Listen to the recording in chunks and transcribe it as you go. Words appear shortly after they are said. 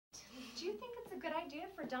good idea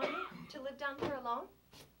for Donnie to live down here alone?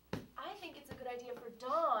 I think it's a good idea for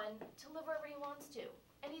Don to live wherever he wants to.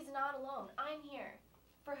 And he's not alone. I'm here.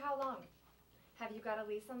 For how long? Have you got a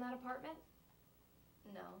lease on that apartment?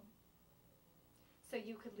 No. So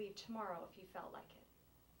you could leave tomorrow if you felt like it.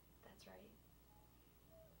 That's right.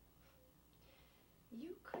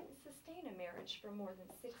 You couldn't sustain a marriage for more than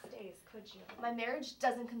 6 days, could you? My marriage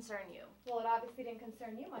doesn't concern you. Well, it obviously didn't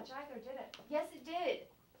concern you much either, did it? Yes, it did.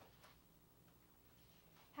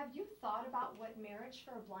 Have you thought about what marriage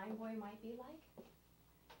for a blind boy might be like?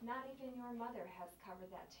 Not even your mother has covered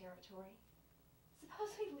that territory.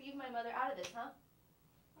 Suppose we leave my mother out of this, huh?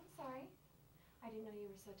 I'm sorry. I didn't know you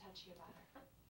were so touchy about her.